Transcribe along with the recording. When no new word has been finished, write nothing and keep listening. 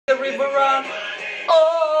river run.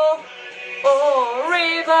 Oh, oh,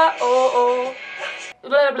 river, oh, oh.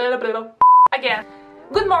 Blah, blah, blah, blah. Again.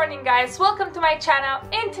 Good morning guys, welcome to my channel.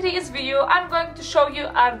 In today's video I'm going to show you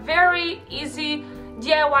a very easy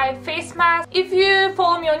DIY face mask. If you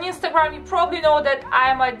follow me on Instagram, you probably know that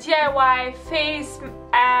I'm a DIY face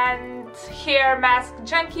and hair mask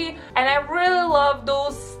junkie, and I really love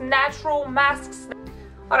those natural masks.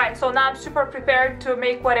 Alright, so now I'm super prepared to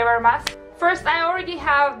make whatever mask. First, I already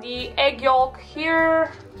have the egg yolk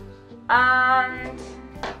here, and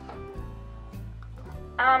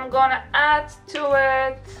I'm gonna add to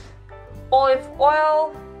it olive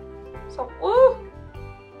oil. So, ooh,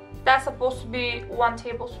 that's supposed to be 1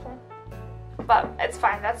 tablespoon, but it's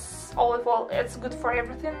fine, that's olive oil, it's good for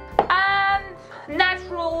everything. And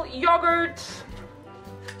natural yogurt,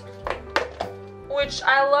 which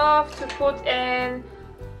I love to put in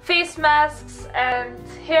face masks and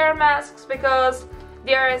hair masks because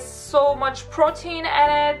there is so much protein in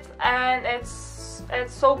it, and it's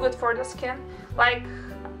so good for the skin. Like,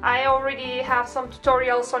 I already have some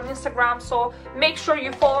tutorials on Instagram, so make sure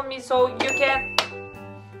you follow me so you can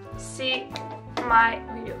see my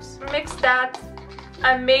videos. Mix that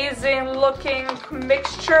amazing looking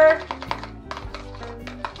mixture.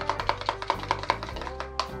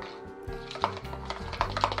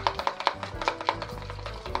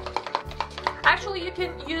 Actually, you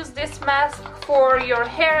can use this mask for your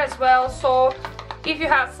hair as well, so if you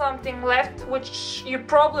have something left, which you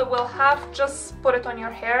probably will have, just put it on your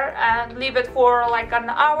hair and leave it for like an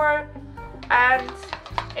hour and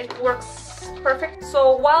it works perfect.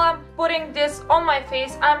 So while I'm putting this on my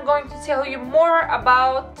face, I'm going to tell you more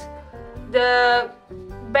about the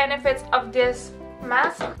benefits of this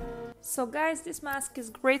mask. So guys, this mask is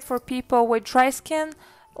great for people with dry skin.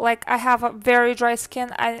 Like, I have a very dry skin,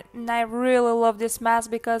 and I really love this mask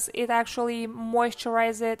because it actually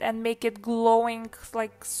moisturizes it and make it glowing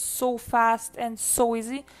like so fast and so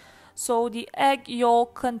easy. So the egg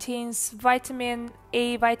yolk contains vitamin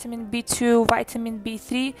A, vitamin B2, vitamin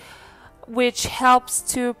B3, which helps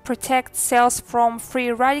to protect cells from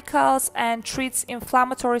free radicals and treats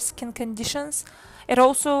inflammatory skin conditions. It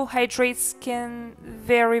also hydrates skin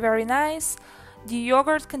very nice. The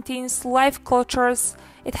yogurt contains live cultures.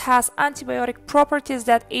 It has antibiotic properties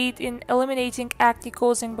that aid in eliminating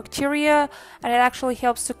acne-causing bacteria, and it actually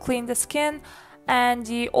helps to clean the skin. And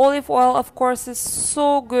the olive oil, of course, is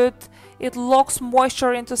so good. It locks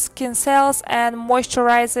moisture into skin cells and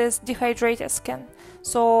moisturizes dehydrated skin.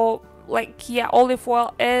 So, like, yeah, olive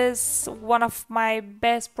oil is one of my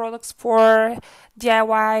best products for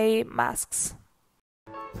DIY masks.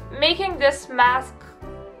 Making this mask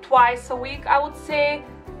twice a week, I would say.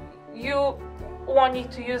 You won't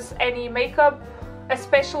need to use any makeup,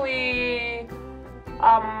 especially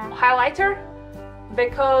highlighter,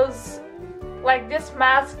 because like this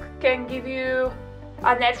mask can give you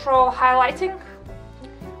a natural highlighting,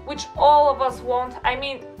 which all of us want. I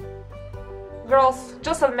mean, girls,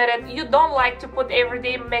 just admit it, you don't like to put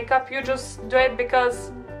everyday makeup, you just do it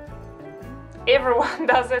because everyone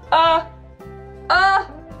does it. I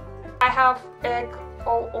have egg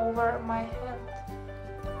all over my hand.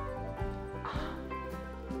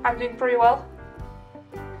 I'm doing pretty well.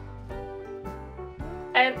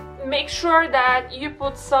 And make sure that you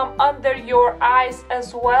put some under your eyes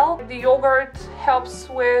as well. The yogurt helps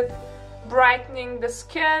with brightening the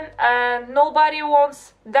skin, and nobody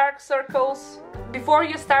wants dark circles. Before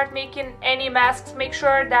you start making any masks, make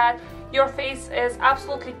sure that your face is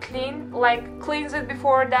absolutely clean. Like, cleanse it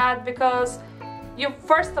before that, because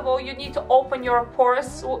first of all, you need to open your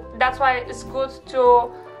pores. That's why it's good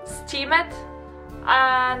to steam it.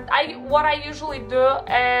 And what I usually do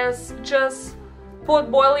is just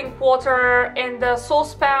put boiling water in the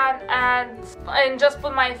saucepan and just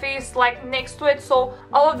put my face like next to it, so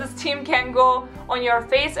all of the steam can go on your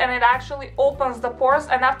face, and it actually opens the pores.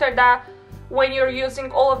 And after that, when you're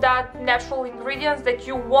using all of that natural ingredients that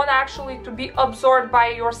you want actually to be absorbed by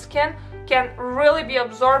your skin, can really be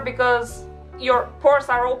absorbed because your pores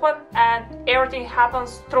are open and everything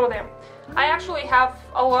happens through them. I actually have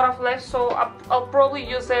a lot of left, so I'll probably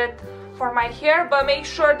use it for my hair, but make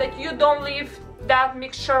sure that you don't leave that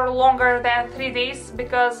mixture longer than 3 days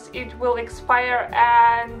because it will expire,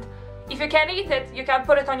 and if you can eat it, you can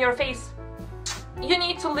put it on your face. You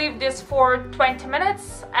need to leave this for 20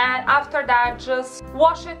 minutes, and after that just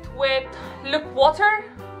wash it with lukewarm water,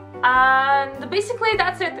 and basically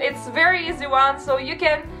that's it. It's very easy one, so you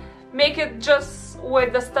can make it just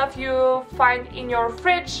with the stuff you find in your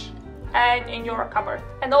fridge and in your cupboard.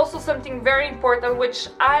 And also something very important, which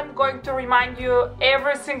I'm going to remind you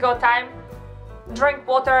every single time: drink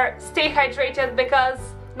water, stay hydrated, because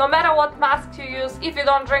no matter what mask you use, if you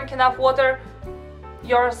don't drink enough water,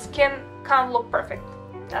 your skin can't look perfect.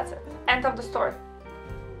 That's it. End of the story.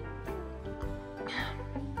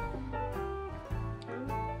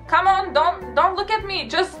 Come on, don't look at me.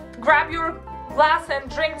 Just grab your glass and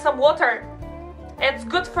drink some water. It's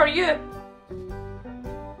good for you.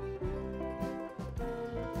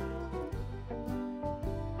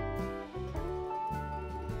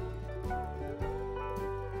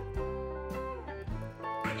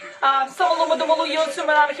 Solo with the Mulu, you assume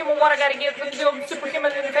I'm a human water gotta get with the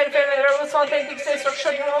superhuman and the fair, so I think it's so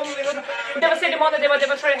short. Never say the mother, they were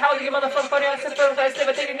demonstrated how the mother from Korea and Central Place,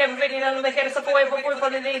 never taking everything and the hair of away for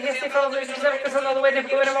the day, they from the way they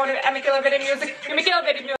put them on amicable video music. You make it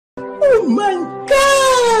video music. Oh my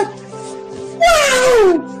god!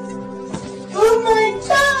 Wow! Oh my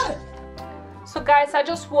god! So guys, I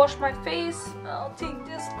just washed my face. I'll take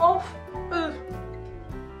this off. Ugh.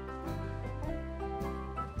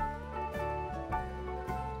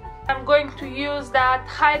 I'm going to use that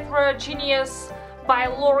Hydra Genius by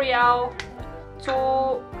L'Oreal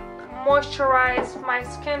to moisturize my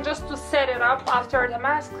skin, just to set it up after the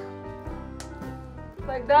mask,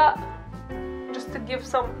 like that, just to give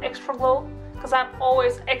some extra glow, because I'm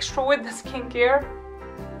always extra with the skincare,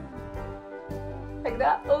 like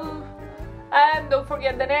that. Ooh. And don't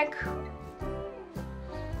forget the neck.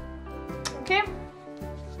 Okay,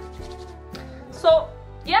 so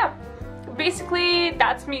yeah, basically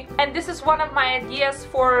that's me, and this is one of my ideas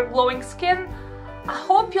for glowing skin. I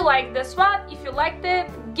hope you like this one. If you liked it,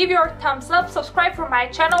 give your thumbs up, subscribe for my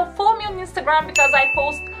channel, follow me on Instagram because I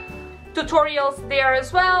post tutorials there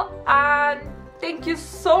as well, and thank you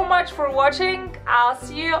so much for watching. I'll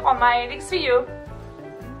see you on my next video.